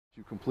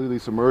You completely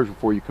submerge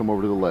before you come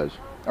over to the ledge.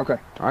 Okay.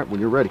 All right,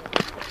 when you're ready.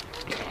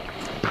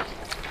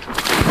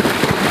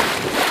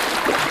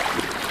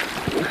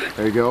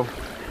 There you go.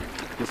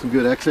 Get some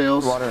good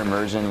exhales. Water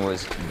immersion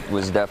was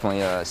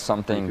definitely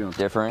something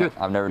different.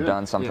 Good. I've never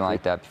done something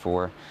like that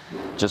before,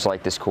 just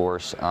like this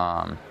course.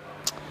 I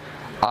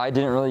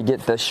didn't really get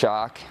the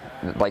shock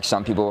like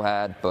some people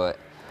had, but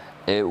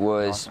it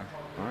was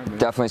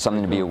definitely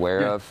something to be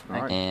aware of,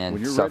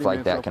 and stuff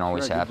like that can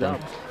always happen,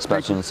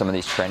 especially in some of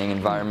these training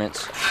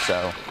environments.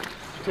 So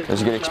it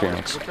was a good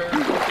experience.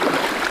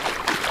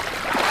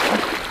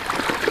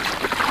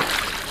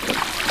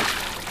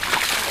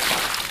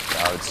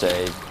 I would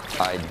say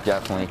I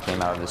definitely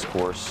came out of this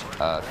course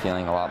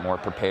feeling a lot more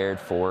prepared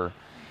for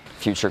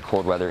future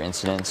cold weather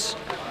incidents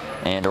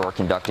and or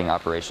conducting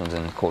operations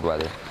in cold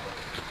weather.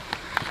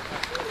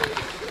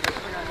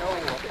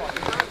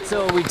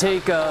 So we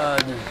take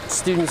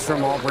students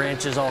from all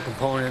branches, all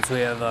components. We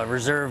have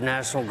Reserve,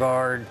 National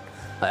Guard,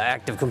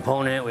 active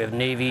component. We have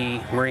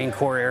Navy, Marine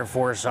Corps, Air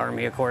Force,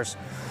 Army, of course.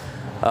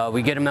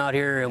 We get them out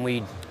here and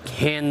we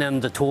hand them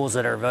the tools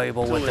that are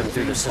valuable with them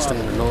through the system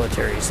in the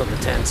military. So the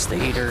tents, the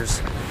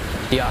heaters,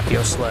 the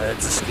Akio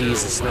sleds, the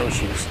skis, the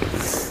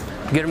snowshoes.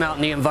 Get them out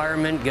in the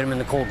environment, get them in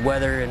the cold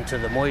weather, into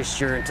the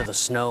moisture, into the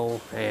snow,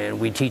 and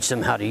we teach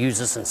them how to use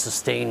this and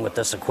sustain with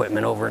this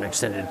equipment over an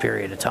extended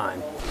period of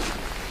time.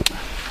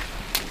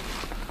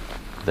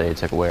 They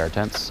took away our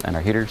tents and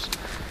our heaters.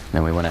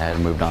 Then we went ahead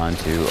and moved on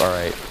to, all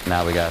right,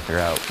 now we got to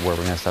figure out where we're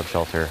going to set up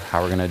shelter,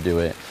 how we're going to do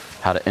it,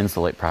 how to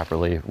insulate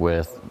properly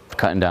with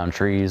cutting down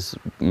trees,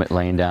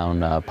 laying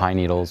down pine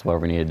needles,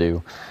 whatever we need to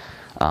do,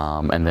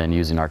 and then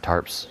using our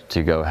tarps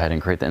to go ahead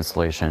and create the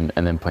insulation,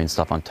 and then putting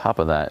stuff on top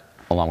of that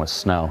along with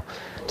snow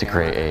to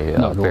create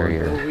a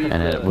barrier.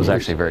 And it was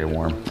actually very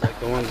warm.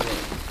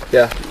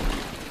 Yeah.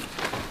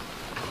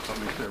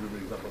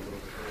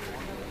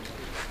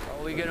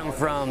 We get them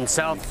from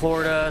South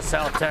Florida,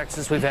 South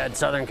Texas. We've had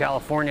Southern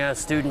California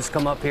students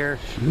come up here.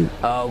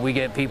 We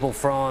get people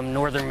from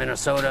Northern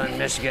Minnesota and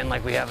Michigan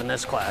like we have in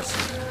this class.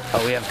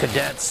 We have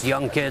cadets,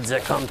 young kids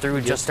that come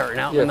through just starting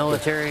out in the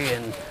military,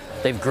 and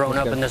they've grown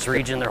up in this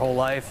region their whole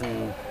life.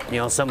 And you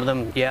know, some of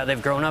them, yeah,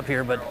 they've grown up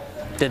here,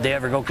 but did they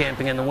ever go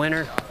camping in the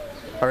winter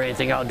or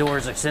anything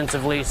outdoors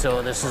extensively?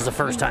 So this is the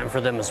first time for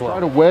them as well.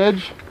 Try to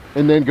wedge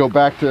and then go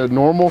back to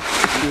normal.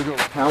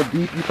 How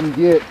deep you can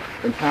get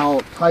and how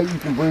tight you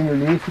can bring your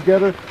knees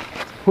together.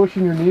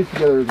 Pushing your knees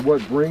together is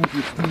what brings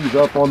your skis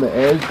up on the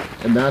edge,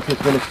 and that's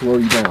what's going to slow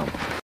you down.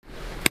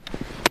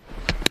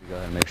 We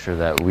got to make sure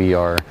that we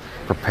are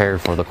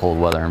prepared for the cold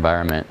weather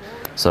environment.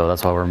 So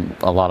that's why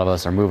a lot of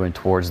us are moving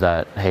towards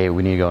that. Hey,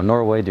 we need to go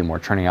Norway, do more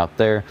training out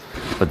there.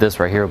 But this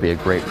right here will be a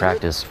great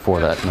practice for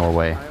that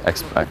Norway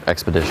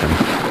expedition.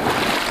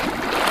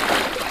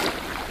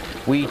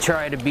 We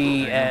try to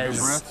be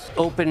as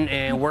open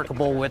and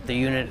workable with the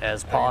unit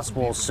as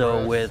possible.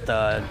 So with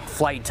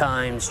flight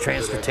times,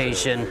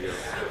 transportation,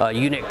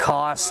 unit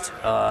cost,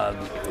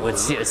 with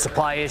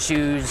supply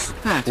issues,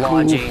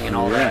 lodging, and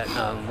all that.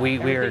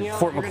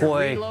 Fort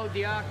McCoy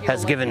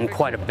has given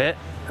quite a bit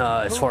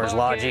as far as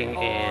lodging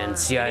and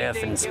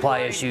CIF and supply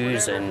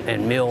issues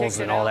and meals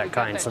and all that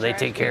kind. So they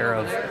take care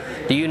of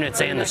the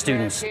units and the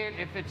students.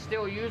 If it's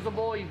still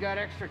usable, you've got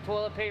extra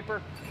toilet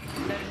paper.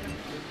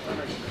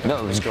 No,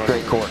 it was a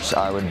great course.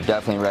 I would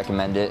definitely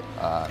recommend it.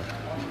 I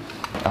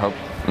hope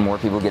more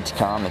people get to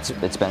come. It's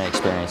been an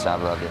experience.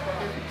 I've loved it.